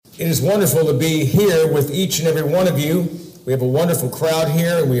It is wonderful to be here with each and every one of you. We have a wonderful crowd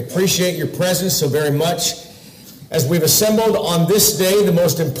here, and we appreciate your presence so very much as we've assembled on this day, the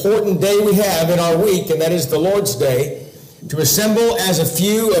most important day we have in our week, and that is the Lord's Day, to assemble as a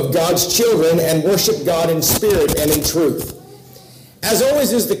few of God's children and worship God in spirit and in truth. As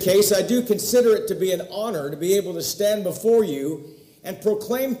always is the case, I do consider it to be an honor to be able to stand before you and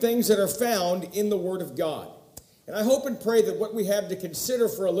proclaim things that are found in the Word of God. And I hope and pray that what we have to consider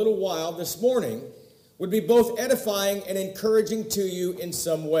for a little while this morning would be both edifying and encouraging to you in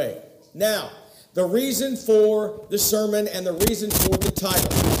some way. Now, the reason for the sermon and the reason for the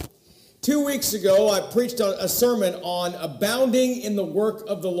title. 2 weeks ago, I preached a sermon on abounding in the work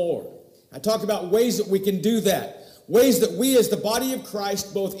of the Lord. I talked about ways that we can do that, ways that we as the body of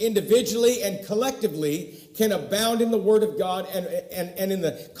Christ, both individually and collectively, can abound in the Word of God and in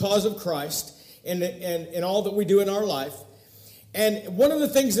the cause of Christ. And all that we do in our life. And one of the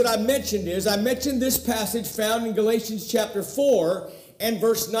things that I mentioned this passage found in Galatians chapter 4 and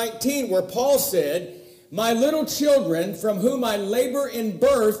verse 19, where Paul said, "My little children, from whom I labor in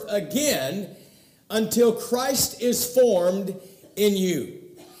birth again until Christ is formed in you."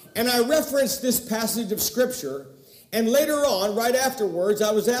 And I referenced this passage of Scripture, and later on, right afterwards,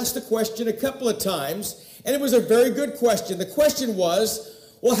 I was asked the question a couple of times, and it was a very good question. The question was,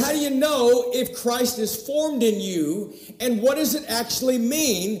 well, how do you know if Christ is formed in you, and what does it actually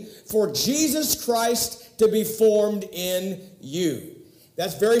mean for Jesus Christ to be formed in you?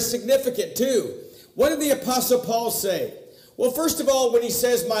 That's very significant too. What did the Apostle Paul say? Well, first of all, when he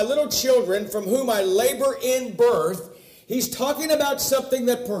says, "My little children, from whom I labor in birth," he's talking about something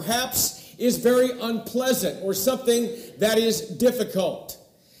that perhaps is very unpleasant or something that is difficult.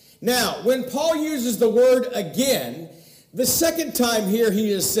 Now, when Paul uses the word again, the second time here he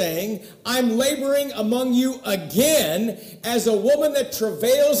is saying, "I'm laboring among you again as a woman that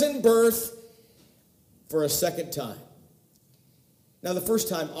travails in birth for a second time." Now the first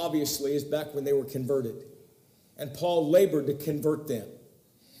time obviously is back when they were converted, and Paul labored to convert them.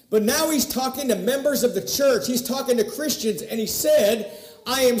 But now he's talking to members of the church, he's talking to Christians, and he said,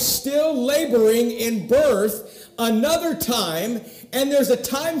 "I am still laboring in birth another time, and there's a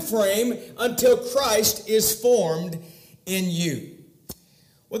time frame until Christ is formed in you."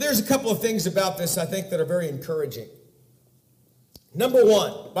 Well, there's a couple of things about this I think that are very encouraging. Number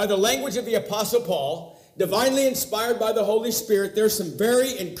one, by the language of the Apostle Paul, divinely inspired by the Holy Spirit, there's some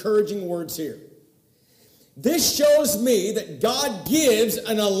very encouraging words here. This shows me that God gives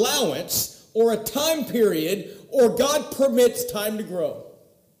an allowance or a time period, or God permits time to grow.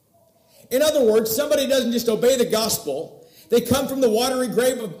 In other words, somebody doesn't just obey the gospel. They come from the watery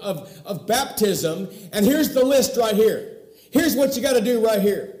grave of baptism, and here's the list right here. Here's what you got to do right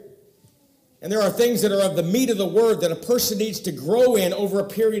here. And there are things that are of the meat of the word that a person needs to grow in over a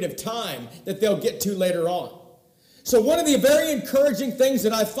period of time that they'll get to later on. So one of the very encouraging things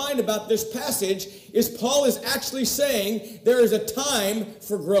that I find about this passage is Paul is actually saying there is a time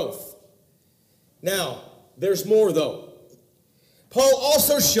for growth. Now, there's more though. Paul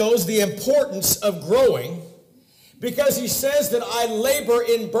also shows the importance of growing, because he says that I labor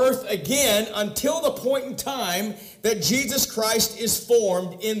in birth again until the point in time that Jesus Christ is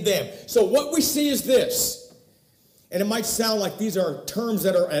formed in them. So what we see is this, and it might sound like these are terms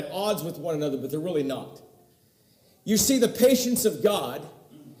that are at odds with one another, but they're really not. You see the patience of God,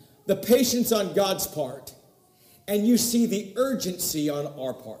 the patience on God's part, and you see the urgency on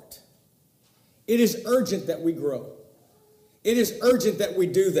our part. It is urgent that we grow. It is urgent that we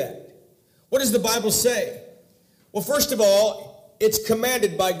do that. What does the Bible say? Well, first of all, it's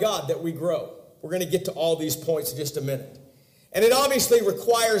commanded by God that we grow. We're going to get to all these points in just a minute. And it obviously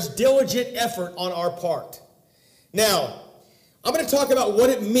requires diligent effort on our part. Now, I'm going to talk about what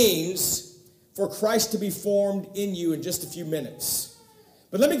it means for Christ to be formed in you in just a few minutes.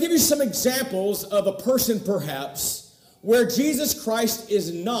 But let me give you some examples of a person, perhaps, where Jesus Christ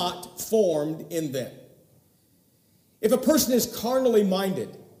is not formed in them. If a person is carnally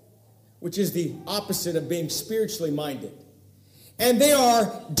minded, which is the opposite of being spiritually minded, and they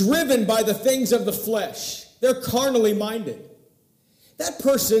are driven by the things of the flesh, they're carnally minded, that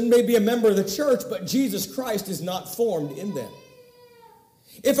person may be a member of the church, but Jesus Christ is not formed in them.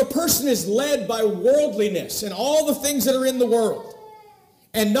 If a person is led by worldliness and all the things that are in the world,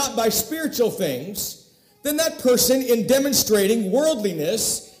 and not by spiritual things, then that person, in demonstrating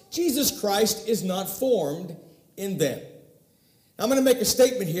worldliness, Jesus Christ is not formed in them. I'm going to make a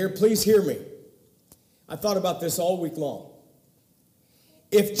statement here. Please hear me. I thought about this all week long.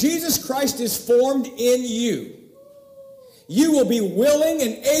 If Jesus Christ is formed in you, you will be willing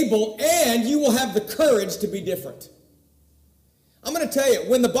and able, and you will have the courage to be different. I'm going to tell you,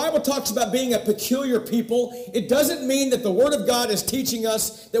 when the Bible talks about being a peculiar people, it doesn't mean that the Word of God is teaching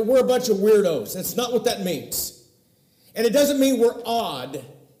us that we're a bunch of weirdos. That's not what that means. And it doesn't mean we're odd.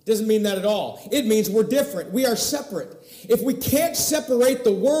 It doesn't mean that at all. It means we're different. We are separate. If we can't separate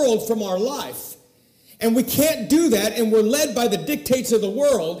the world from our life, and we can't do that, and we're led by the dictates of the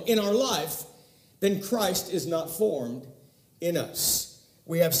world in our life, then Christ is not formed in us.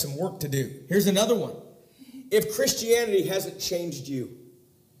 We have some work to do. Here's another one. If Christianity hasn't changed you,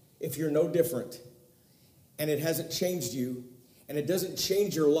 if you're no different, and it hasn't changed you, and it doesn't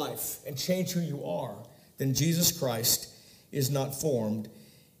change your life and change who you are, then Jesus Christ is not formed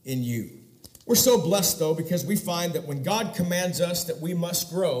in you. We're so blessed, though, because we find that when God commands us that we must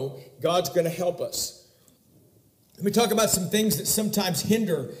grow, God's going to help us. Let me talk about some things that sometimes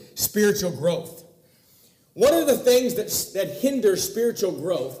hinder spiritual growth. One of the things that hinders spiritual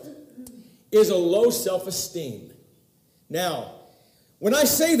growth is a low self-esteem. Now, when I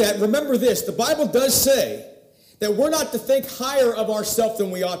say that, remember this. The Bible does say that we're not to think higher of ourselves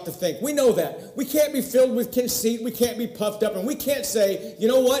than we ought to think. We know that. We can't be filled with conceit. We can't be puffed up. And we can't say, you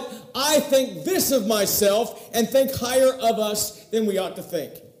know what? I think this of myself and think higher of us than we ought to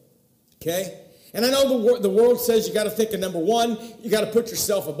think. Okay? And I know the world says you got to think of number one. You got to put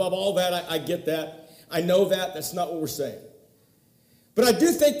yourself above all that. I get that. I know that. That's not what we're saying. But I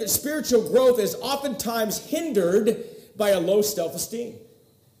do think that spiritual growth is oftentimes hindered by a low self-esteem.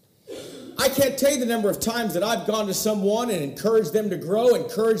 I can't tell you the number of times that I've gone to someone and encouraged them to grow,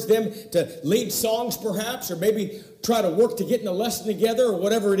 encouraged them to lead songs perhaps, or maybe try to work to get in a lesson together or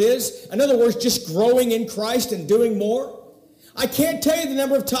whatever it is. In other words, just growing in Christ and doing more. I can't tell you the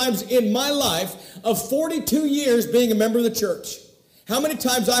number of times in my life of 42 years being a member of the church, how many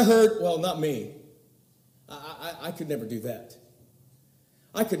times I heard, well, not me. I could never do that.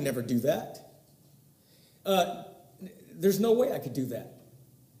 I could never do that. There's no way I could do that.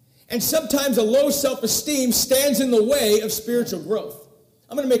 And sometimes a low self-esteem stands in the way of spiritual growth.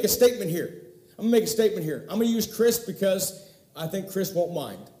 I'm going to make a statement here. I'm going to use Chris because I think Chris won't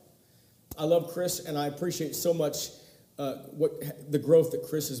mind. I love Chris, and I appreciate so much the growth that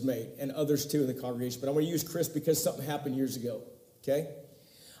Chris has made, and others too in the congregation. But I'm going to use Chris because something happened years ago. Okay?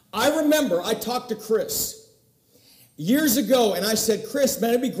 I remember I talked to Chris years ago, and I said, Chris,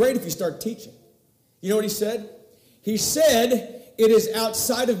 man, it'd be great if you started teaching. You know what he said? He said, it is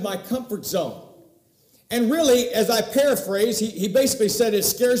outside of my comfort zone. And really, as I paraphrase, he basically said, it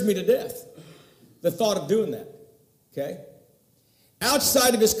scares me to death, the thought of doing that. Okay?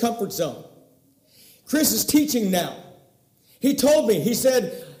 Outside of his comfort zone. Chris is teaching now. He told me, he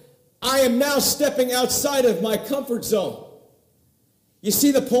said, I am now stepping outside of my comfort zone. You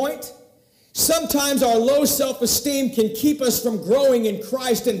see the point? Sometimes our low self-esteem can keep us from growing in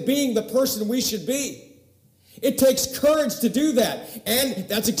Christ and being the person we should be. It takes courage to do that. And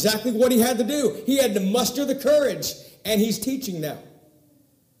that's exactly what he had to do. He had to muster the courage. And he's teaching now.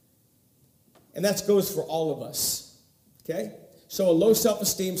 And that goes for all of us. Okay? So a low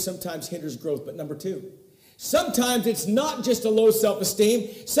self-esteem sometimes hinders growth. But number two, sometimes it's not just a low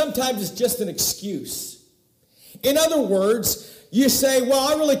self-esteem. Sometimes it's just an excuse. In other words, you say,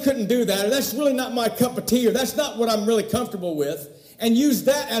 well, I really couldn't do that, or that's really not my cup of tea, or that's not what I'm really comfortable with, and use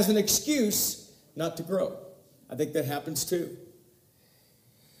that as an excuse not to grow. I think that happens too.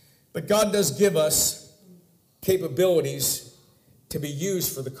 But God does give us capabilities to be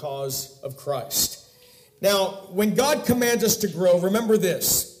used for the cause of Christ. Now, when God commands us to grow, remember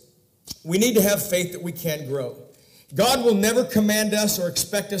this. We need to have faith that we can grow. God will never command us or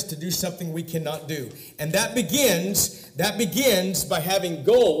expect us to do something we cannot do. And that begins by having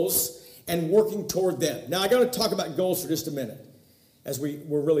goals and working toward them. Now, I got to talk about goals for just a minute, as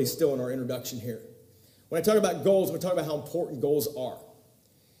we're really still in our introduction here. When I talk about goals, I'm going to talk about how important goals are.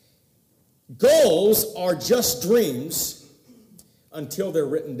 Goals are just dreams until they're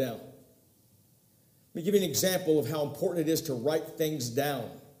written down. Let me give you an example of how important it is to write things down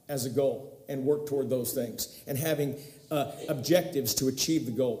as a goal and work toward those things and having objectives to achieve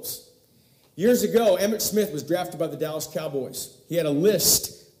the goals. Years ago, Emmitt Smith was drafted by the Dallas Cowboys. He had a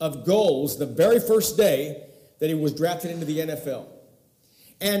list of goals the very first day that he was drafted into the NFL.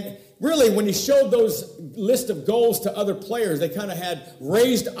 And really, when he showed those list of goals to other players, they kind of had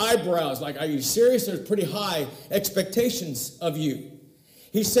raised eyebrows, like, are you serious? There's pretty high expectations of you.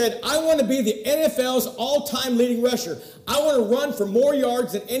 He said, I want to be the NFL's all-time leading rusher. I want to run for more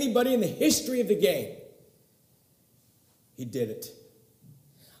yards than anybody in the history of the game. He did it.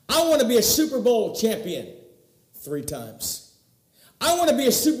 I want to be a Super Bowl champion 3 times. I want to be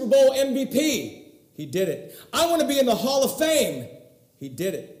a Super Bowl MVP. He did it. I want to be in the Hall of Fame. He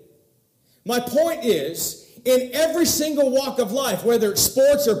did it. My point is, in every single walk of life, whether it's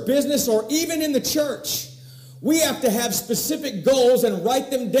sports or business or even in the church, we have to have specific goals and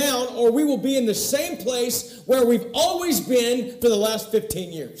write them down, or we will be in the same place where we've always been for the last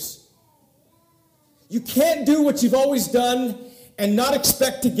 15 years. You can't do what you've always done and not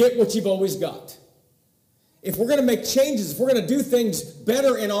expect to get what you've always got. If we're going to make changes, if we're going to do things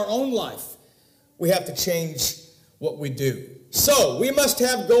better in our own life, we have to change what we do. So, we must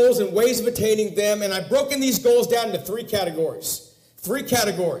have goals and ways of attaining them, and I've broken these goals down into three categories. Three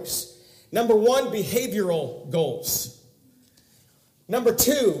categories. Number one, behavioral goals. Number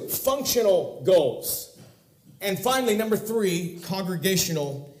two, functional goals. And finally, number three,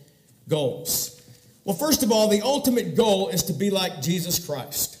 congregational goals. Well, first of all, the ultimate goal is to be like Jesus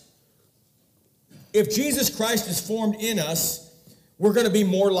Christ. If Jesus Christ is formed in us, we're going to be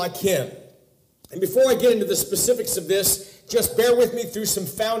more like him. And before I get into the specifics of this, just bear with me through some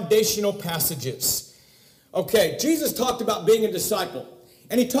foundational passages. Okay, Jesus talked about being a disciple.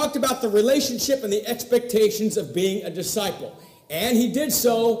 And he talked about the relationship and the expectations of being a disciple. And he did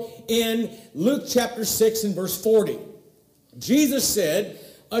so in Luke chapter 6 and verse 40. Jesus said,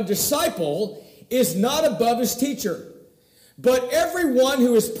 a disciple is not above his teacher, but everyone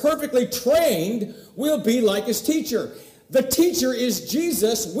who is perfectly trained will be like his teacher. The teacher is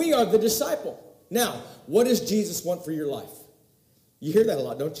Jesus. We are the disciple. Now, what does Jesus want for your life? You hear that a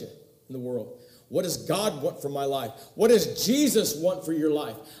lot, don't you, in the world? What does God want for my life? What does Jesus want for your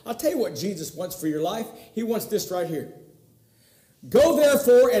life? I'll tell you what Jesus wants for your life. He wants this right here. Go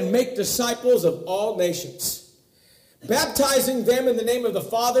therefore and make disciples of all nations, baptizing them in the name of the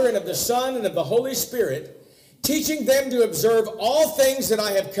Father and of the Son and of the Holy Spirit, teaching them to observe all things that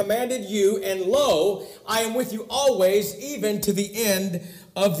I have commanded you, and lo, I am with you always, even to the end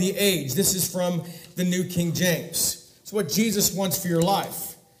of the age. This is from the New King James. It's what Jesus wants for your life.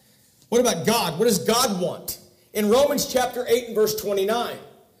 What about God? What does God want? In Romans chapter 8 and verse 29,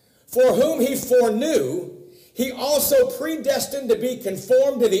 for whom he foreknew, he also predestined to be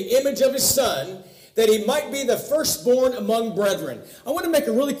conformed to the image of his Son, that he might be the firstborn among brethren. I want to make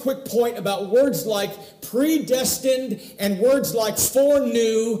a really quick point about words like predestined and words like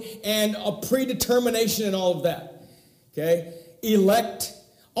foreknew and a predetermination and all of that. Okay? Elect.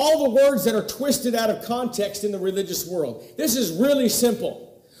 All the words that are twisted out of context in the religious world. This is really simple.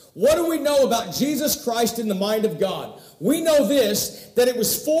 What do we know about Jesus Christ in the mind of God? We know this, that it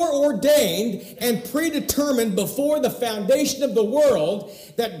was foreordained and predetermined before the foundation of the world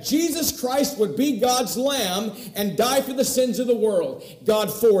that Jesus Christ would be God's Lamb and die for the sins of the world.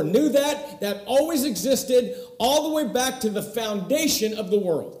 God foreknew that. That always existed all the way back to the foundation of the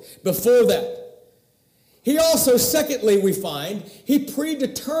world. Before that, he also, secondly, we find, he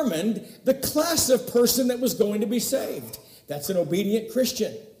predetermined the class of person that was going to be saved. That's an obedient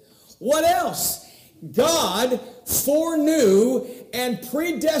Christian. What else? God foreknew and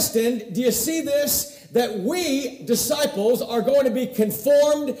predestined, do you see this? That we, disciples, are going to be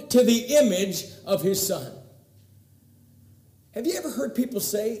conformed to the image of his Son. Have you ever heard people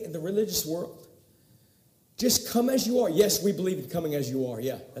say in the religious world, just come as you are? Yes, we believe in coming as you are.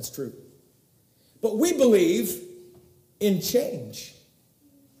 Yeah, that's true. But we believe in change.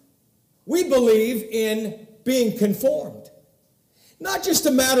 We believe in being conformed. Not just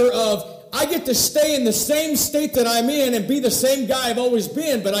a matter of, I get to stay in the same state that I'm in and be the same guy I've always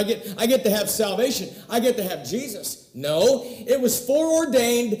been, but I get to have salvation. I get to have Jesus. No, it was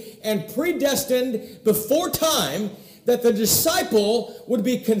foreordained and predestined before time that the disciple would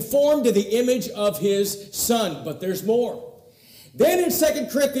be conformed to the image of his Son. But there's more. Then in 2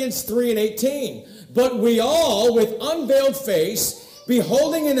 Corinthians 3 and 18, but we all with unveiled face,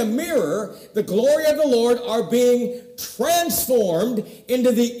 beholding in a mirror the glory of the Lord, are being transformed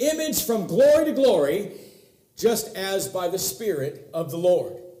into the image from glory to glory, just as by the Spirit of the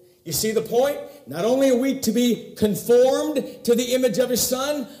Lord. You see the point? Not only are we to be conformed to the image of his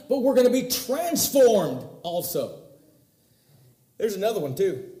Son, but we're going to be transformed also. There's another one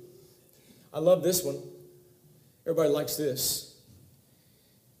too. I love this one. Everybody likes this.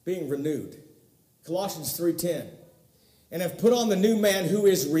 Being renewed. Colossians 3:10. And have put on the new man who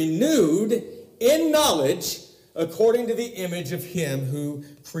is renewed in knowledge according to the image of him who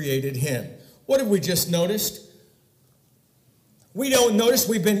created him. What have we just noticed? We don't notice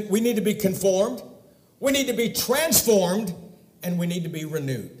we need to be conformed, we need to be transformed, and we need to be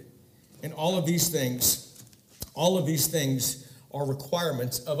renewed. And all of these things are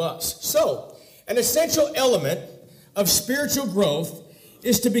requirements of us. So, an essential element of spiritual growth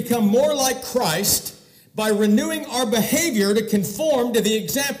is to become more like Christ by renewing our behavior to conform to the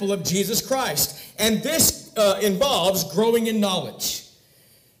example of Jesus Christ. And this involves growing in knowledge.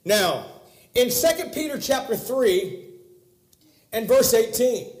 Now, In 2 Peter chapter 3 and verse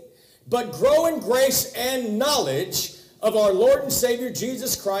 18, but grow in grace and knowledge of our Lord and Savior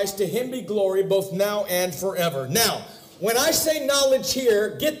Jesus Christ. To him be glory both now and forever. Now, when I say knowledge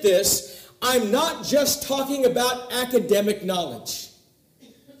here, get this, I'm not just talking about academic knowledge.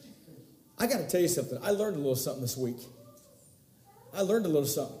 I got to tell you something. I learned a little something this week. I learned a little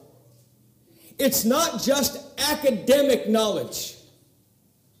something. It's not just academic knowledge.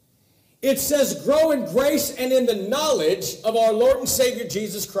 It says grow in grace and in the knowledge of our Lord and Savior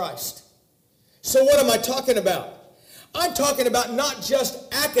Jesus Christ. So what am I talking about? I'm talking about not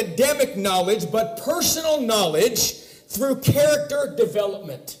just academic knowledge, but personal knowledge through character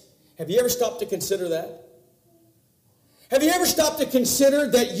development. Have you ever stopped to consider that? Have you ever stopped to consider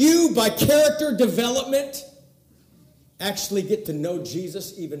that you, by character development, actually get to know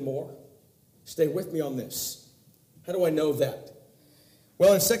Jesus even more? Stay with me on this. How do I know that?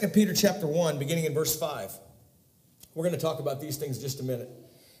 Well, in 2 Peter chapter 1, beginning in verse 5, we're going to talk about these things in just a minute.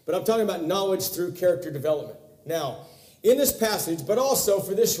 But I'm talking about knowledge through character development. Now, in this passage, but also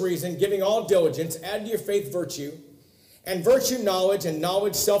for this reason, giving all diligence, add to your faith virtue, and virtue knowledge, and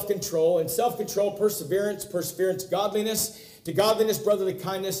knowledge self-control, and self-control perseverance, perseverance godliness, to godliness brotherly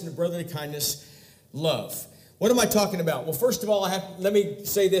kindness, and to brotherly kindness love. What am I talking about? Well, first of all, let me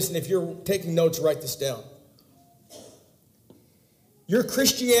say this, and if you're taking notes, write this down. Your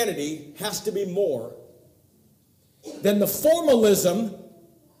Christianity has to be more than the formalism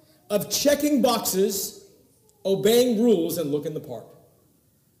of checking boxes, obeying rules, and looking the part.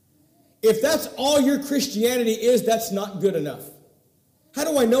 If that's all your Christianity is, that's not good enough. How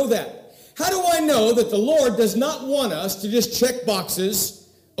do I know that? How do I know that the Lord does not want us to just check boxes,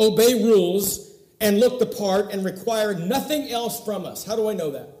 obey rules, and look the part and require nothing else from us? How do I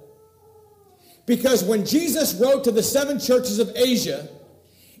know that? Because when Jesus wrote to the 7 churches of Asia,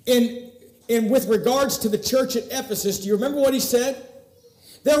 with regards to the church at Ephesus, do you remember what he said?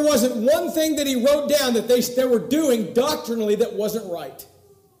 There wasn't one thing that he wrote down that they were doing doctrinally that wasn't right.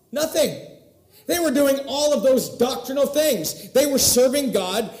 Nothing. They were doing all of those doctrinal things. They were serving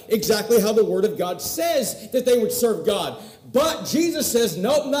God exactly how the Word of God says that they would serve God. But Jesus says,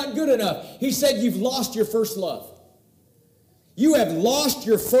 nope, not good enough. He said, you've lost your first love. You have lost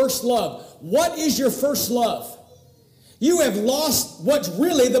your first love. What is your first love? You have lost what's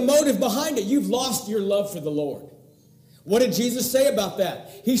really the motive behind it. You've lost your love for the Lord. What did Jesus say about that?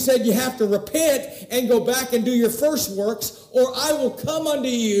 He said you have to repent and go back and do your first works, or I will come unto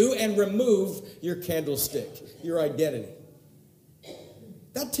you and remove your candlestick, your identity.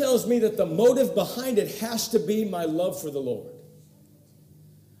 That tells me that the motive behind it has to be my love for the Lord.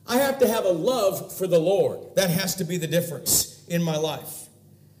 I have to have a love for the Lord. That has to be the difference in my life.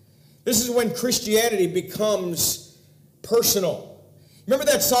 This is when Christianity becomes personal. Remember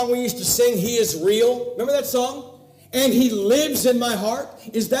that song we used to sing, He is Real? Remember that song? And He lives in my heart.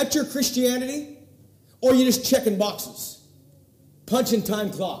 Is that your Christianity? Or are you just checking boxes? Punching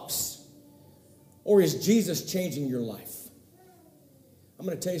time clocks? Or is Jesus changing your life? I'm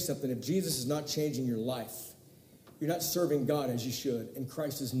going to tell you something. If Jesus is not changing your life, you're not serving God as you should, and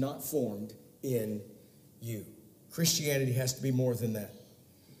Christ is not formed in you. Christianity has to be more than that.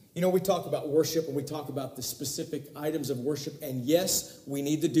 You know, we talk about worship and we talk about the specific items of worship, and yes, we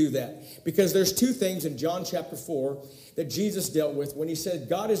need to do that. Because there's 2 things in John chapter 4 that Jesus dealt with when he said,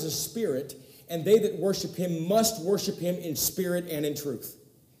 God is a spirit, and they that worship him must worship him in spirit and in truth.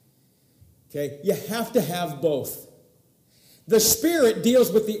 Okay? You have to have both. The spirit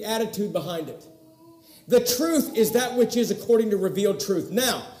deals with the attitude behind it. The truth is that which is according to revealed truth.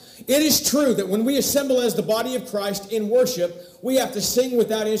 Now, it is true that when we assemble as the body of Christ in worship, we have to sing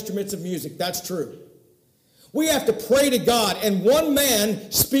without instruments of music. That's true. We have to pray to God, and one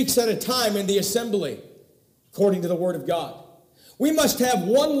man speaks at a time in the assembly, according to the Word of God. We must have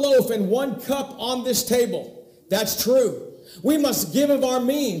one loaf and one cup on this table. That's true. We must give of our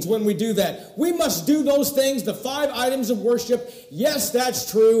means when we do that. We must do those things, the 5 items of worship. Yes, that's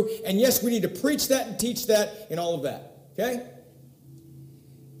true. And yes, we need to preach that and teach that and all of that. Okay?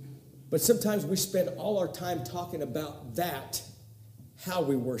 But sometimes we spend all our time talking about that, how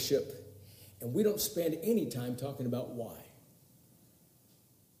we worship, and we don't spend any time talking about why.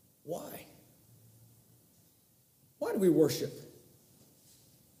 Why? Why do we worship?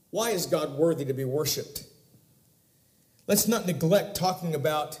 Why is God worthy to be worshiped? Let's not neglect talking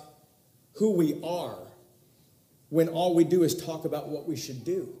about who we are when all we do is talk about what we should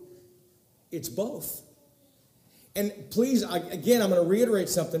do. It's both. And please, again, I'm going to reiterate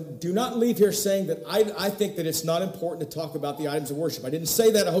something. Do not leave here saying that I think that it's not important to talk about the items of worship. I didn't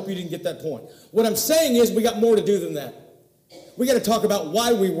say that. I hope you didn't get that point. What I'm saying is we got more to do than that. We got to talk about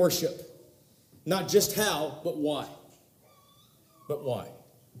why we worship. Not just how, but why. But why?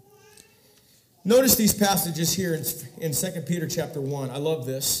 Notice these passages here in 2 Peter chapter 1. I love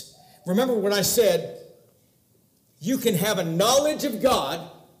this. Remember what I said, you can have a knowledge of God,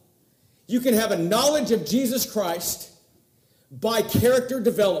 you can have a knowledge of Jesus Christ by character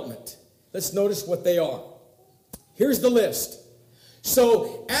development. Let's notice what they are. Here's the list.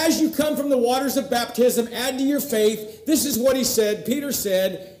 So, as you come from the waters of baptism, add to your faith. This is what he said. Peter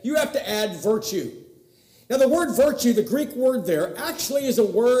said, you have to add virtue. Now, the word virtue, the Greek word there, actually is a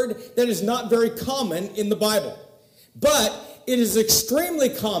word that is not very common in the Bible. But it is extremely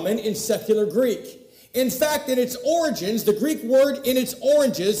common in secular Greek. In fact, in its origins, the Greek word in its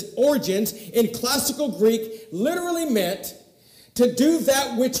origins in classical Greek literally meant to do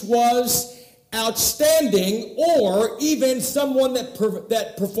that which was outstanding, or even someone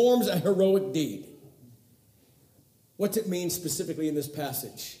that performs a heroic deed. What's it mean specifically in this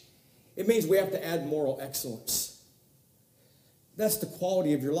passage? It means we have to add moral excellence. That's the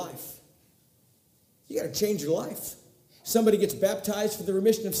quality of your life. You got to change your life. Somebody gets baptized for the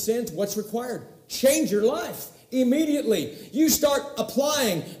remission of sins. What's required? Change your life immediately. You start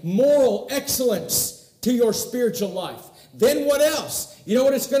applying moral excellence to your spiritual life. Then what else? You know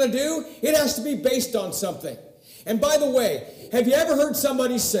what it's going to do? It has to be based on something. And by the way, have you ever heard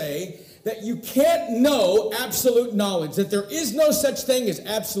somebody say that you can't know absolute knowledge, that there is no such thing as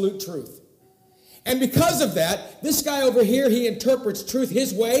absolute truth? And because of that, this guy over here, he interprets truth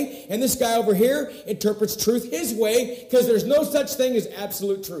his way, and this guy over here interprets truth his way, because there's no such thing as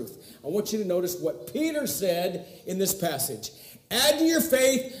absolute truth. I want you to notice what Peter said in this passage. Add to your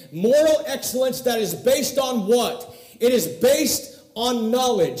faith moral excellence that is based on what? It is based on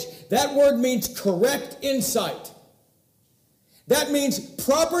knowledge. That word means correct insight. That means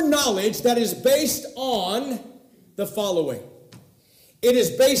proper knowledge that is based on the following. It is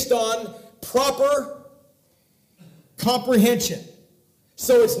based on proper comprehension.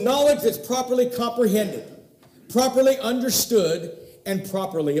 So it's knowledge that's properly comprehended, properly understood, and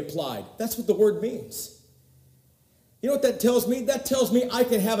properly applied. That's what the word means. You know what that tells me? That tells me I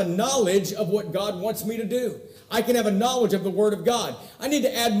can have a knowledge of what God wants me to do. I can have a knowledge of the Word of God. I need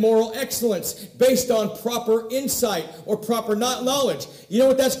to add moral excellence based on proper insight or proper knowledge. You know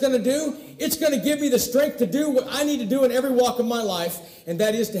what that's going to do? It's going to give me the strength to do what I need to do in every walk of my life, and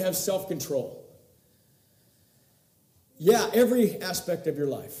that is to have self-control. Yeah, every aspect of your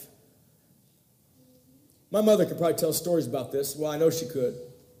life. My mother could probably tell stories about this. Well, I know she could.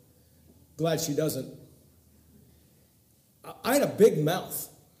 Glad she doesn't. I had a big mouth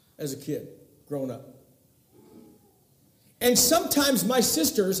as a kid growing up. And sometimes my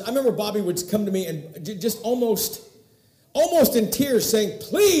sisters, I remember Bobby would come to me and just almost in tears saying,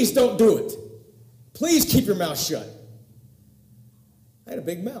 please don't do it. Please keep your mouth shut. I had a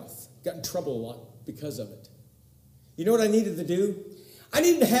big mouth. Got in trouble a lot because of it. You know what I needed to do? I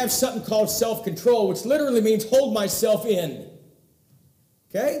needed to have something called self-control, which literally means hold myself in.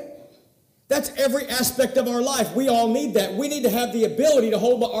 Okay? That's every aspect of our life. We all need that. We need to have the ability to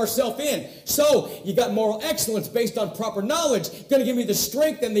hold ourselves in. So you got moral excellence based on proper knowledge. Going to give me the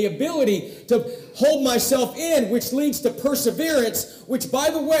strength and the ability to hold myself in, which leads to perseverance, which, by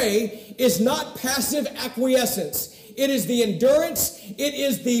the way, is not passive acquiescence. It is the endurance. It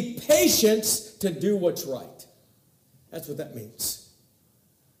is the patience to do what's right. That's what that means.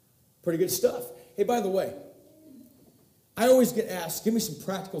 Pretty good stuff. Hey, by the way, I always get asked, give me some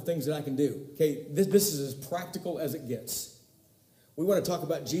practical things that I can do. Okay, this is as practical as it gets. We want to talk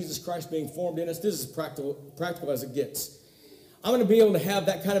about Jesus Christ being formed in us. This is practical as it gets. I'm going to be able to have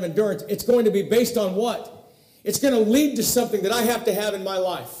that kind of endurance. It's going to be based on what? It's going to lead to something that I have to have in my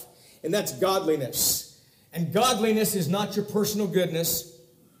life, and that's godliness. And godliness is not your personal goodness.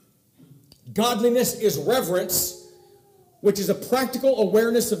 Godliness is reverence, which is a practical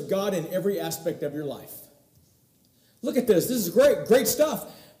awareness of God in every aspect of your life. Look at this. This is great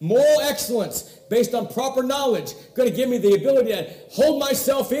stuff. Moral excellence based on proper knowledge. Going to give me the ability to hold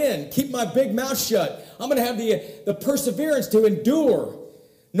myself in, keep my big mouth shut. I'm going to have the perseverance to endure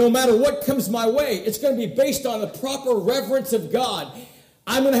no matter what comes my way. It's going to be based on the proper reverence of God.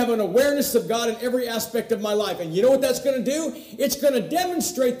 I'm going to have an awareness of God in every aspect of my life. And you know what that's going to do? It's going to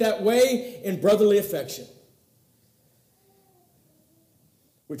demonstrate that way in brotherly affection,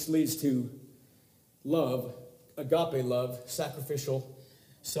 which leads to love, agape love, sacrificial,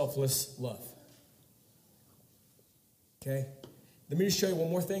 selfless love. Okay? Let me just show you one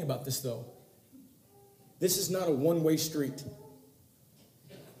more thing about this, though. This is not a one-way street.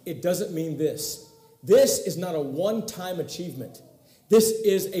 It doesn't mean this. This is not a one-time achievement. This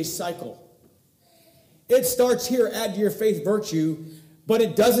is a cycle. It starts here, add to your faith virtue, But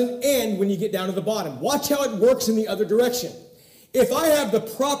it doesn't end when you get down to the bottom. Watch how it works in the other direction. If I have the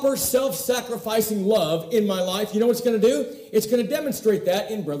proper self-sacrificing love in my life, you know what it's going to do? It's going to demonstrate that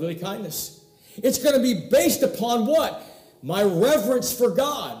in brotherly kindness. It's going to be based upon what? My reverence for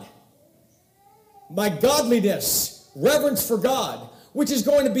God. My godliness. Reverence for God. Which is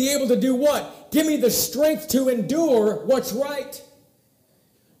going to be able to do what? Give me the strength to endure what's right.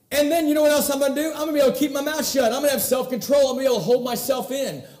 And then you know what else I'm going to do? I'm going to be able to keep my mouth shut. I'm going to have self-control. I'm going to be able to hold myself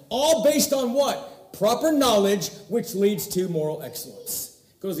in. All based on what? Proper knowledge, which leads to moral excellence.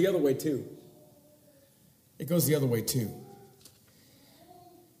 It goes the other way too. It goes the other way too.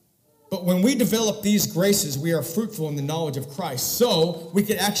 But when we develop these graces, we are fruitful in the knowledge of Christ. So we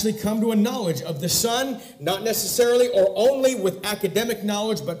can actually come to a knowledge of the Son, not necessarily or only with academic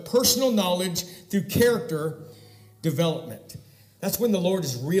knowledge, but personal knowledge through character development. That's when the Lord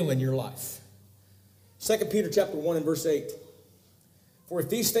is real in your life. 2 Peter chapter 1 and verse 8. For if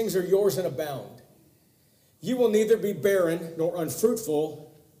these things are yours and abound, you will neither be barren nor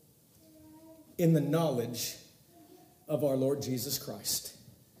unfruitful in the knowledge of our Lord Jesus Christ.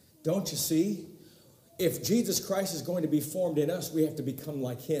 Don't you see? If Jesus Christ is going to be formed in us, we have to become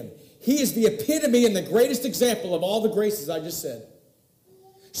like him. He is the epitome and the greatest example of all the graces I just said.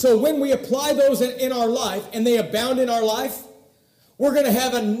 So when we apply those in our life and they abound in our life, we're going to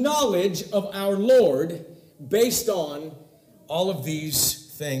have a knowledge of our Lord based on all of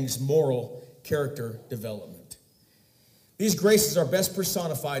these things, moral character development. These graces are best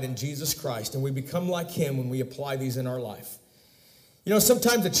personified in Jesus Christ, and we become like him when we apply these in our life. You know,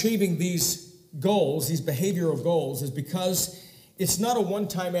 sometimes achieving these goals, these behavioral goals, is because it's not a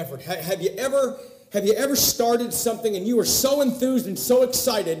one-time effort. Have you ever started something and you were so enthused and so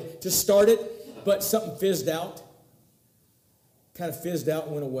excited to start it, but something fizzed out? Kind of fizzed out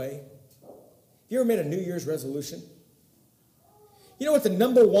and went away? You ever made a New Year's resolution? You know what the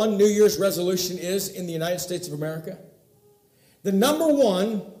number one New Year's resolution is in the United States of America? The number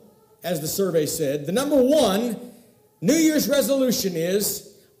one, as the survey said, the number one New Year's resolution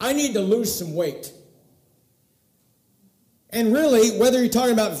is, I need to lose some weight. And really, whether you're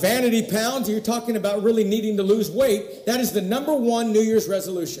talking about vanity pounds or you're talking about really needing to lose weight, that is the number one New Year's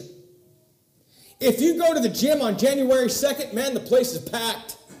resolution. If you go to the gym on January 2nd, man, the place is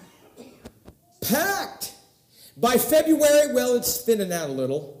packed. Packed. By February, well, it's thinning out a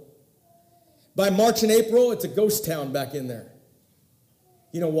little. By March and April, it's a ghost town back in there.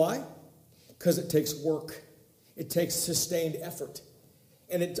 You know why? Because it takes work. It takes sustained effort.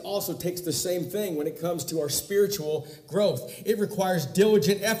 And it also takes the same thing when it comes to our spiritual growth. It requires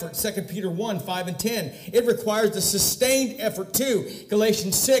diligent effort. 2 Peter 1, 5 and 10. It requires the sustained effort too.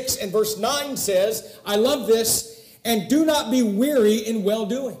 Galatians 6 and verse 9 says, I love this, and do not be weary in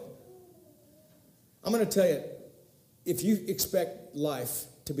well-doing. I'm going to tell you, if you expect life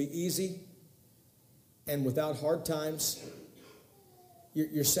to be easy and without hard times,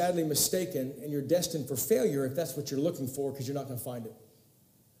 you're sadly mistaken, and you're destined for failure if that's what you're looking for, because you're not going to find it.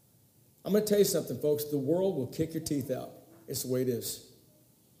 I'm going to tell you something, folks. The world will kick your teeth out. It's the way it is.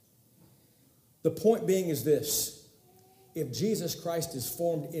 The point being is this. If Jesus Christ is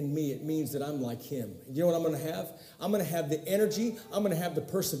formed in me, it means that I'm like him. You know what I'm going to have? I'm going to have the energy. I'm going to have the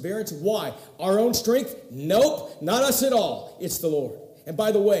perseverance. Why? Our own strength? Nope, not us at all. It's the Lord. And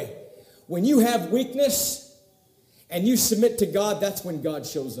by the way, when you have weakness and you submit to God, that's when God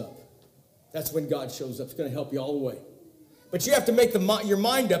shows up. That's when God shows up. It's going to help you all the way. But you have to make your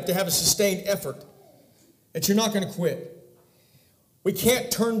mind up to have a sustained effort, that you're not going to quit. We can't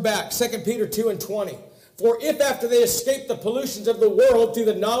turn back. 2 Peter 2 and 20. For if after they escape the pollutions of the world through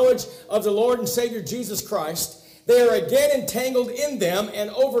the knowledge of the Lord and Savior Jesus Christ, they are again entangled in them and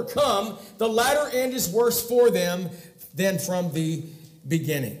overcome, the latter end is worse for them than from the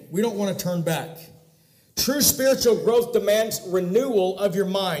beginning. We don't want to turn back. True spiritual growth demands renewal of your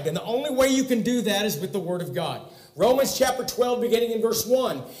mind. And the only way you can do that is with the Word of God. Romans chapter 12, beginning in verse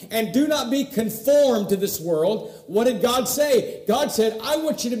 1. And do not be conformed to this world. What did God say? God said, I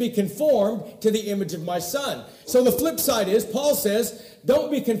want you to be conformed to the image of my Son. So the flip side is, Paul says,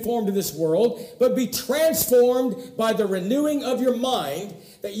 don't be conformed to this world, but be transformed by the renewing of your mind,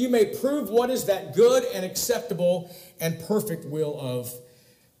 that you may prove what is that good and acceptable and perfect will of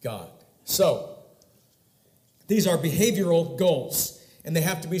God. So, these are behavioral goals, and they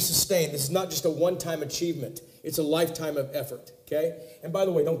have to be sustained. This is not just a one-time achievement. It's a lifetime of effort, okay? And by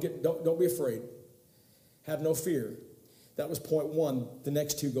the way, don't be afraid. Have no fear. That was point one. The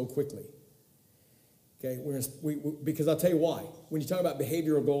next two go quickly. Okay? Because I'll tell you why. When you talk about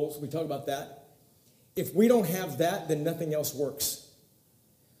behavioral goals, we talk about that. If we don't have that, then nothing else works.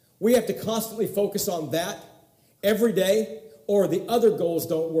 We have to constantly focus on that every day, or the other goals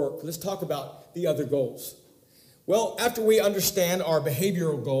don't work. Let's talk about the other goals. Well, after we understand our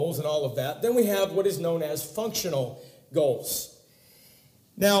behavioral goals and all of that, then we have what is known as functional goals.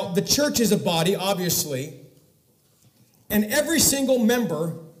 Now, the church is a body, obviously, and every single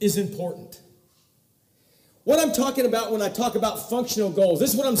member is important. What I'm talking about when I talk about functional goals,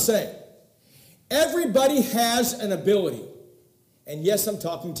 this is what I'm saying. Everybody has an ability, and yes, I'm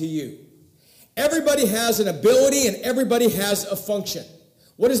talking to you. Everybody has an ability and everybody has a function.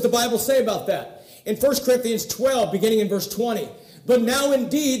 What does the Bible say about that? In 1 Corinthians 12, beginning in verse 20, but now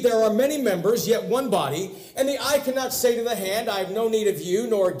indeed there are many members, yet one body, and the eye cannot say to the hand, I have no need of you,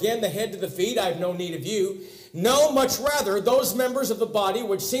 nor again the head to the feet, I have no need of you. No, much rather, those members of the body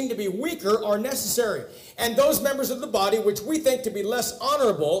which seem to be weaker are necessary. And those members of the body which we think to be less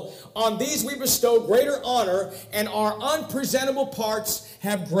honorable, on these we bestow greater honor, and our unpresentable parts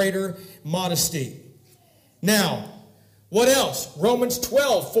have greater modesty. Now, what else? Romans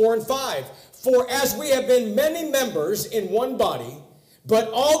 12, 4 and 5. For as we have been many members in one body, but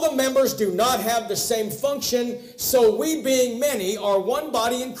all the members do not have the same function, so we being many are one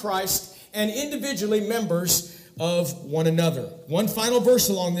body in Christ and individually members of one another. One final verse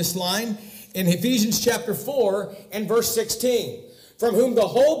along this line in Ephesians chapter 4 and verse 16. From whom the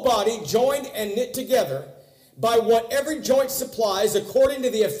whole body joined and knit together by what every joint supplies according to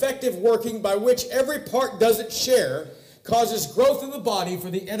the effective working by which every part does its share, causes growth of the body for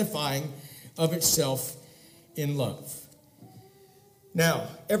the edifying of itself in love. Now,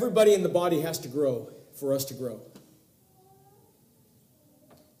 everybody in the body has to grow for us to grow.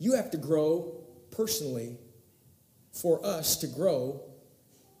 You have to grow personally for us to grow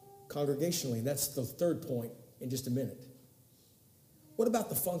congregationally. That's the third point in just a minute. What about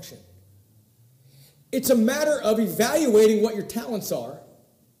the function? It's a matter of evaluating what your talents are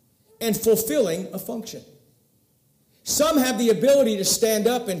and fulfilling a function. Some have the ability to stand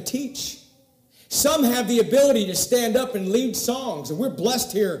up and teach. Some have the ability to stand up and lead songs. And we're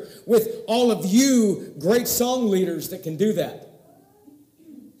blessed here with all of you great song leaders that can do that.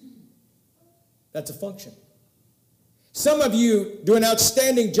 That's a function. Some of you do an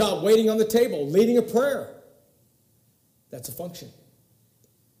outstanding job waiting on the table, leading a prayer. That's a function.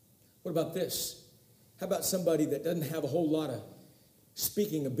 What about this? How about somebody that doesn't have a whole lot of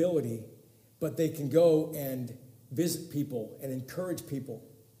speaking ability, but they can go and visit people and encourage people?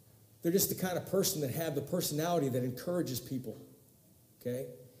 They're just the kind of person that have the personality that encourages people. Okay?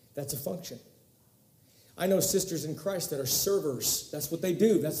 That's a function. I know sisters in Christ that are servers. That's what they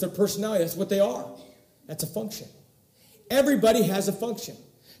do. That's their personality. That's what they are. That's a function. Everybody has a function.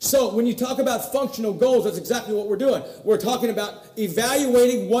 So when you talk about functional goals, that's exactly what we're doing. We're talking about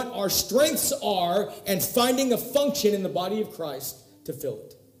evaluating what our strengths are and finding a function in the body of Christ to fill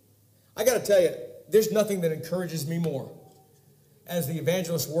it. I got to tell you, there's nothing that encourages me more as the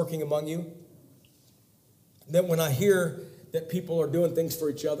evangelist working among you than when I hear that people are doing things for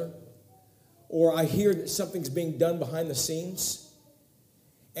each other, or I hear that something's being done behind the scenes,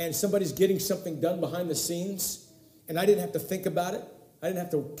 and somebody's getting something done behind the scenes, and I didn't have to think about it. I didn't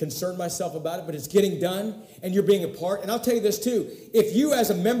have to concern myself about it, but it's getting done, and you're being a part. And I'll tell you this too. If you as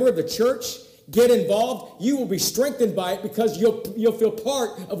a member of the church get involved, you will be strengthened by it because you'll feel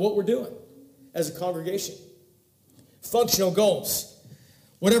part of what we're doing as a congregation. Functional goals.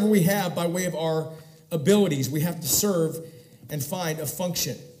 Whatever we have by way of our abilities, we have to serve and find a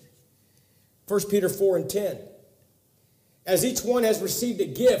function. 1 Peter 4 and 10. As each one has received a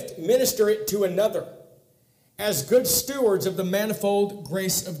gift, minister it to another, as good stewards of the manifold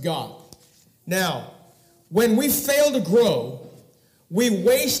grace of God. Now, when we fail to grow, we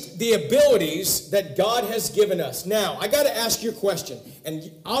waste the abilities that God has given us. Now, I got to ask you a question,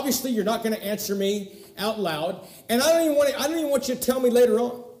 and obviously you're not going to answer me out loud, and I don't even want you to tell me later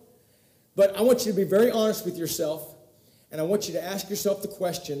on. But I want you to be very honest with yourself, and I want you to ask yourself the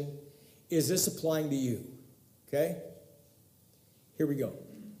question, is this applying to you? Okay? Here we go.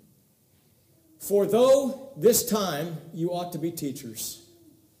 For though this time you ought to be teachers,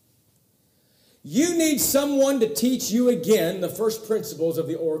 you need someone to teach you again the first principles of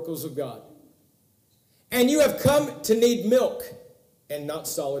the oracles of God. And you have come to need milk and not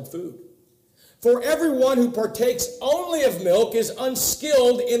solid food. For everyone who partakes only of milk is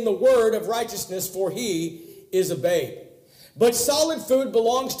unskilled in the word of righteousness, for he is a babe. But solid food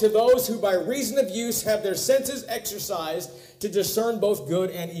belongs to those who by reason of use have their senses exercised to discern both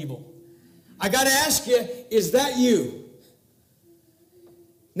good and evil. I got to ask you, is that you?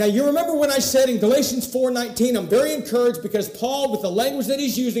 Now, you remember when I said in Galatians 4:19, I'm very encouraged because Paul, with the language that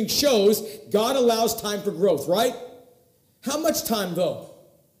he's using, shows God allows time for growth, right? How much time, though?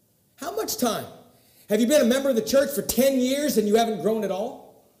 How much time? Have you been a member of the church for 10 years and you haven't grown at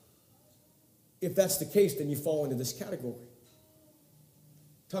all? If that's the case, then you fall into this category.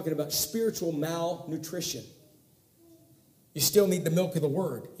 Talking about spiritual malnutrition. You still need the milk of the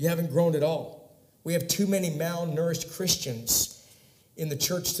word. You haven't grown at all. We have too many malnourished Christians in the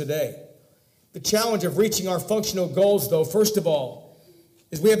church today. The challenge of reaching our functional goals, though, first of all,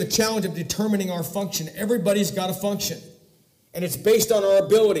 is we have the challenge of determining our function. Everybody's got a function, and it's based on our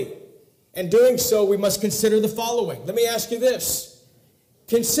ability. And doing so, we must consider the following. Let me ask you this.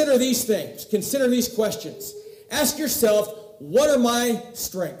 Consider these things. Consider these questions. Ask yourself, what are my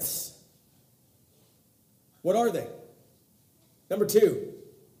strengths? What are they? Number 2,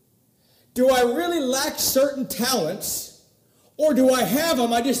 do I really lack certain talents, or do I have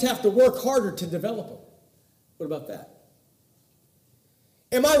them, I just have to work harder to develop them? What about that?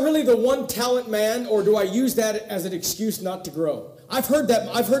 Am I really the one talent man, or do I use that as an excuse not to grow? I've heard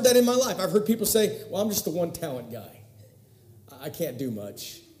that in my life. I've heard people say, well, I'm just the one talent guy. I can't do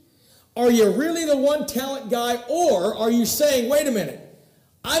much. Are you really the one talent guy, or are you saying, wait a minute,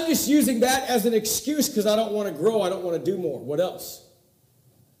 I'm just using that as an excuse because I don't want to grow, I don't want to do more. What else?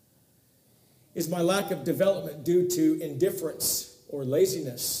 Is my lack of development due to indifference or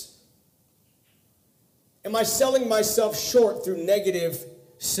laziness? Am I selling myself short through negative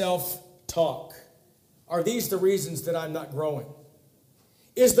self-talk? Are these the reasons that I'm not growing?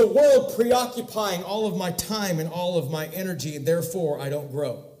 Is the world preoccupying all of my time and all of my energy, and therefore I don't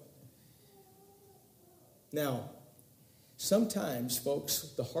grow? Now, sometimes,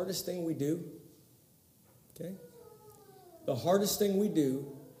 folks, the hardest thing we do, the hardest thing we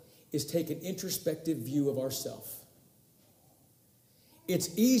do is take an introspective view of ourselves. It's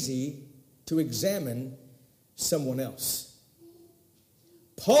easy to examine someone else.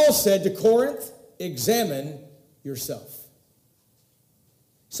 Paul said to Corinth, examine yourself.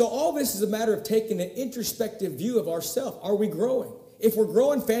 So all this is a matter of taking an introspective view of ourselves. Are we growing? If we're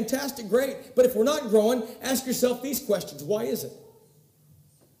growing, fantastic, great. But if we're not growing, ask yourself these questions. Why is it?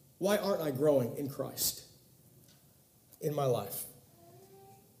 Why aren't I growing in Christ in my life?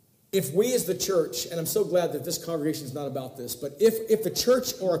 If we as the church, and I'm so glad that this congregation is not about this, but if the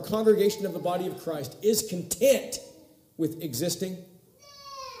church or a congregation of the body of Christ is content with existing,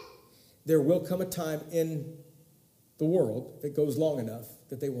 there will come a time in the world that goes long enough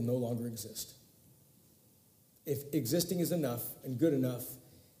that they will no longer exist. If existing is enough and good enough,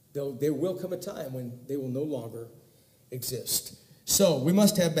 there will come a time when they will no longer exist. So we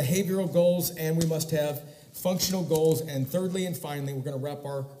must have behavioral goals and we must have functional goals. And thirdly and finally, we're going to wrap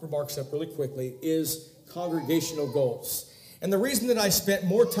our remarks up really quickly, is congregational goals. And the reason that I spent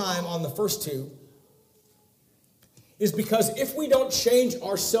more time on the first two is because if we don't change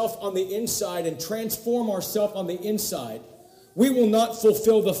ourselves on the inside and transform ourselves on the inside, we will not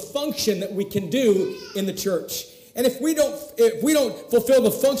fulfill the function that we can do in the church. And if we don't fulfill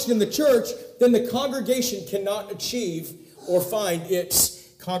the function in the church, then the congregation cannot achieve or find its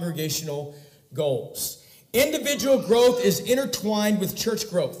congregational goals. Individual growth is intertwined with church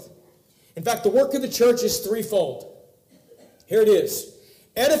growth. In fact, the work of the church is threefold. Here it is: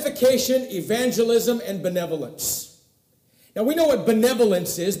 edification, evangelism, and benevolence. Now, we know what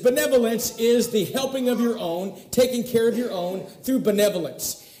benevolence is. Benevolence is the helping of your own, taking care of your own through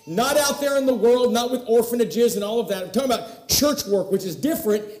benevolence. Not out there in the world, not with orphanages and all of that. I'm talking about church work, which is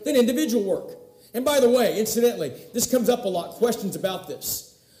different than individual work. And by the way, incidentally, this comes up a lot, questions about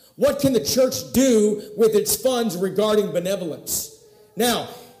this. What can the church do with its funds regarding benevolence? Now,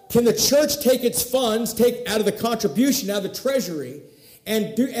 can the church take its funds, take out of the contribution, out of the treasury,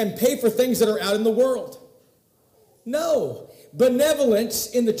 and pay for things that are out in the world? No.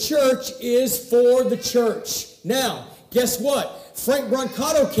 Benevolence in the church is for the church. Now, guess what? Frank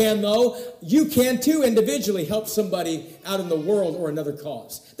Brancato can, though. You can, too, individually help somebody out in the world or another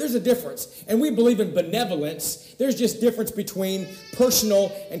cause. There's a difference. And we believe in benevolence. There's just difference between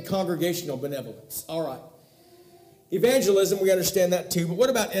personal and congregational benevolence. All right. Evangelism, we understand that, too. But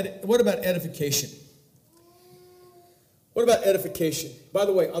what about edification? What about edification? By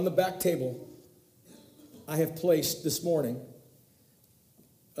the way, on the back table, I have placed this morning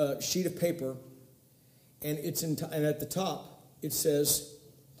a sheet of paper, and and at the top it says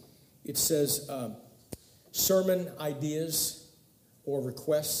sermon ideas or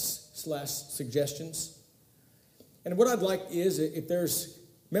requests / suggestions. And what I'd like is, if there's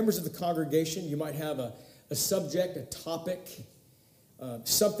members of the congregation, you might have a subject, a topic,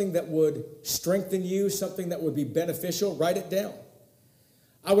 something that would strengthen you, something that would be beneficial, write it down.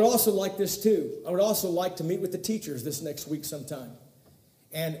 I would also like this too. I would also like to meet with the teachers this next week sometime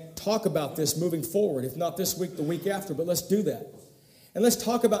and talk about this moving forward. If not this week, the week after, but let's do that. And let's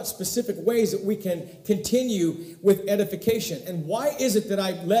talk about specific ways that we can continue with edification. And why is it that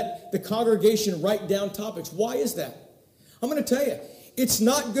I let the congregation write down topics? Why is that? I'm going to tell you, it's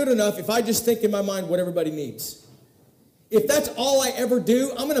not good enough if I just think in my mind what everybody needs. If that's all I ever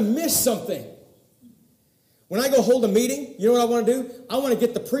do, I'm going to miss something. When I go hold a meeting, you know what I want to do? I want to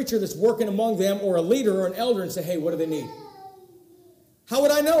get the preacher that's working among them or a leader or an elder and say, hey, what do they need? How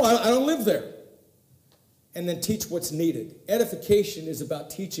would I know? I don't live there. And then teach what's needed. Edification is about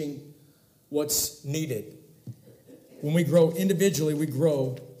teaching what's needed. When we grow individually, we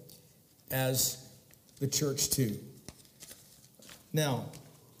grow as the church too. Now,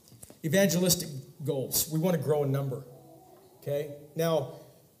 evangelistic goals. We want to grow in number. Okay? Now,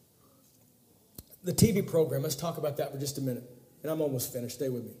 the TV program, let's talk about that for just a minute. And I'm almost finished. Stay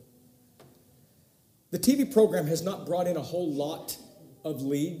with me. The TV program has not brought in a whole lot of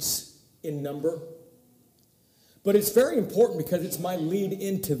leads in number. But it's very important because it's my lead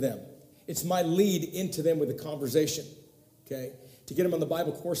into them. It's my lead into them with a conversation, okay, to get them on the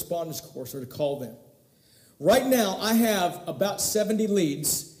Bible correspondence course or to call them. Right now, I have about 70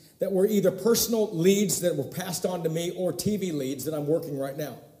 leads that were either personal leads that were passed on to me or TV leads that I'm working right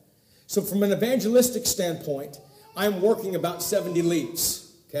now. So from an evangelistic standpoint, I'm working about 70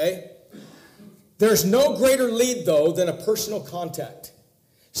 leads, okay? There's no greater lead, though, than a personal contact.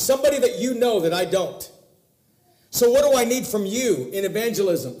 Somebody that you know that I don't. So what do I need from you in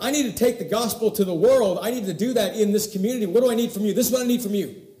evangelism? I need to take the gospel to the world. I need to do that in this community. What do I need from you? This is what I need from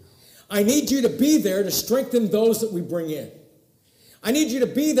you. I need you to be there to strengthen those that we bring in. I need you to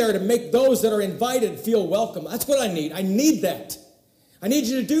be there to make those that are invited feel welcome. That's what I need. I need that. I need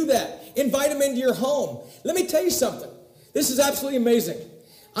you to do that. Invite them into your home. Let me tell you something. This is absolutely amazing.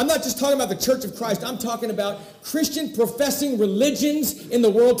 I'm not just talking about the Church of Christ. I'm talking about Christian professing religions in the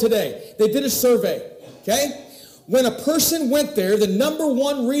world today. They did a survey, okay? When a person went there, the number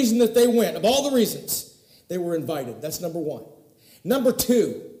one reason that they went, of all the reasons, they were invited. That's number one. Number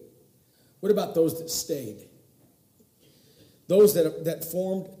two, what about those that stayed? Those that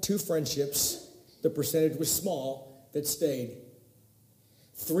formed two friendships, the percentage was small, that stayed.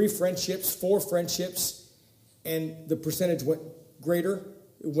 3 friendships, 4 friendships, and the percentage went greater,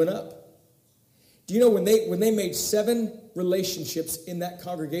 it went up. Do you know when they made 7 relationships in that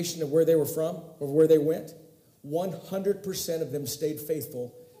congregation of where they were from, or where they went, 100% of them stayed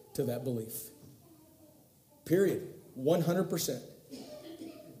faithful to that belief. Period. 100%.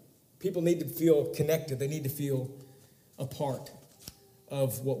 People need to feel connected. They need to feel a part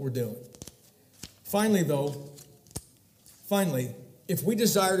of what we're doing. Finally, if we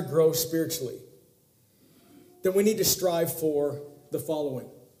desire to grow spiritually, then we need to strive for the following.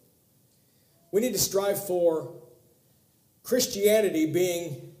 We need to strive for Christianity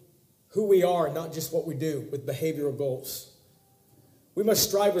being who we are, not just what we do, with behavioral goals. We must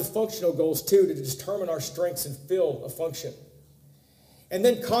strive with functional goals, too, to determine our strengths and fill a function. And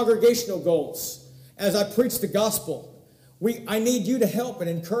then congregational goals. As I preach the gospel, I need you to help and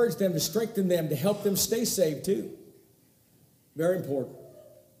encourage them, to strengthen them, to help them stay saved, too. Very important.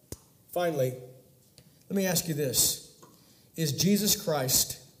 Finally, let me ask you this. Is Jesus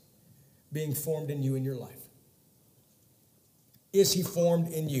Christ being formed in you in your life? Is he formed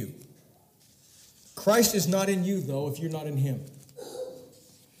in you? Christ is not in you, though, if you're not in him.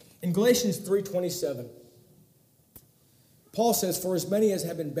 In Galatians 3:27, Paul says, "For as many as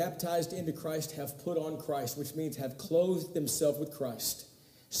have been baptized into Christ have put on Christ," which means have clothed themselves with Christ.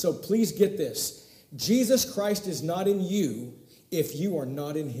 So please get this. Jesus Christ is not in you if you are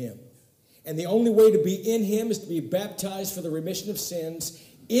not in him. And the only way to be in him is to be baptized for the remission of sins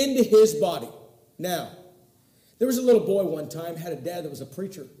into his body. Now, there was a little boy one time, had a dad that was a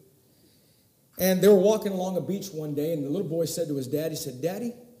preacher. And they were walking along a beach one day, and the little boy said to his dad, he said,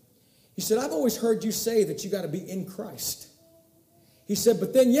 "Daddy," he said, "I've always heard you say that you got to be in Christ." He said,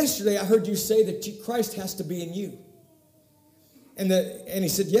 "But then yesterday I heard you say that Christ has to be in you." And he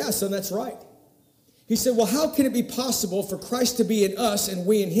said, "Yeah, son, that's right." He said, "Well, how can it be possible for Christ to be in us and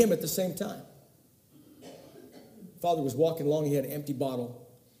we in him at the same time?" Father was walking along. He had an empty bottle.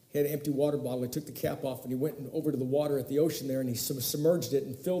 He had an empty water bottle. He took the cap off, and he went over to the water at the ocean there, and he submerged it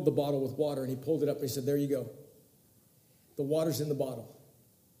and filled the bottle with water, and he pulled it up, and he said, "There you go. The water's in the bottle."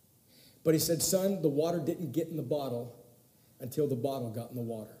 But he said, "Son, the water didn't get in the bottle until the bottle got in the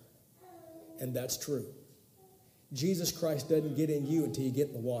water." And that's true. Jesus Christ doesn't get in you until you get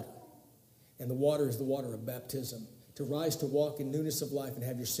in the water. And the water is the water of baptism, to rise to walk in newness of life and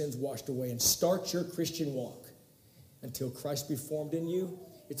have your sins washed away and start your Christian walk until Christ be formed in you.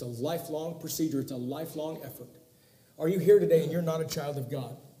 It's a lifelong procedure. It's a lifelong effort. Are you here today and you're not a child of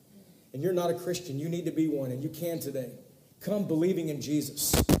God? And you're not a Christian? You need to be one, and you can today. come believing in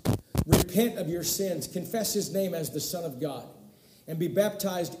Jesus. Repent of your sins. Confess his name as the Son of God. And be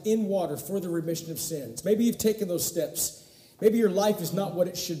baptized in water for the remission of sins. Maybe you've taken those steps. Maybe your life is not what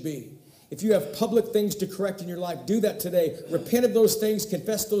it should be. If you have public things to correct in your life, do that today. Repent of those things,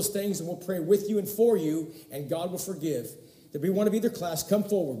 confess those things, and we'll pray with you and for you, and God will forgive. There'll be one of either class. Come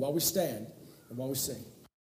forward while we stand and while we sing.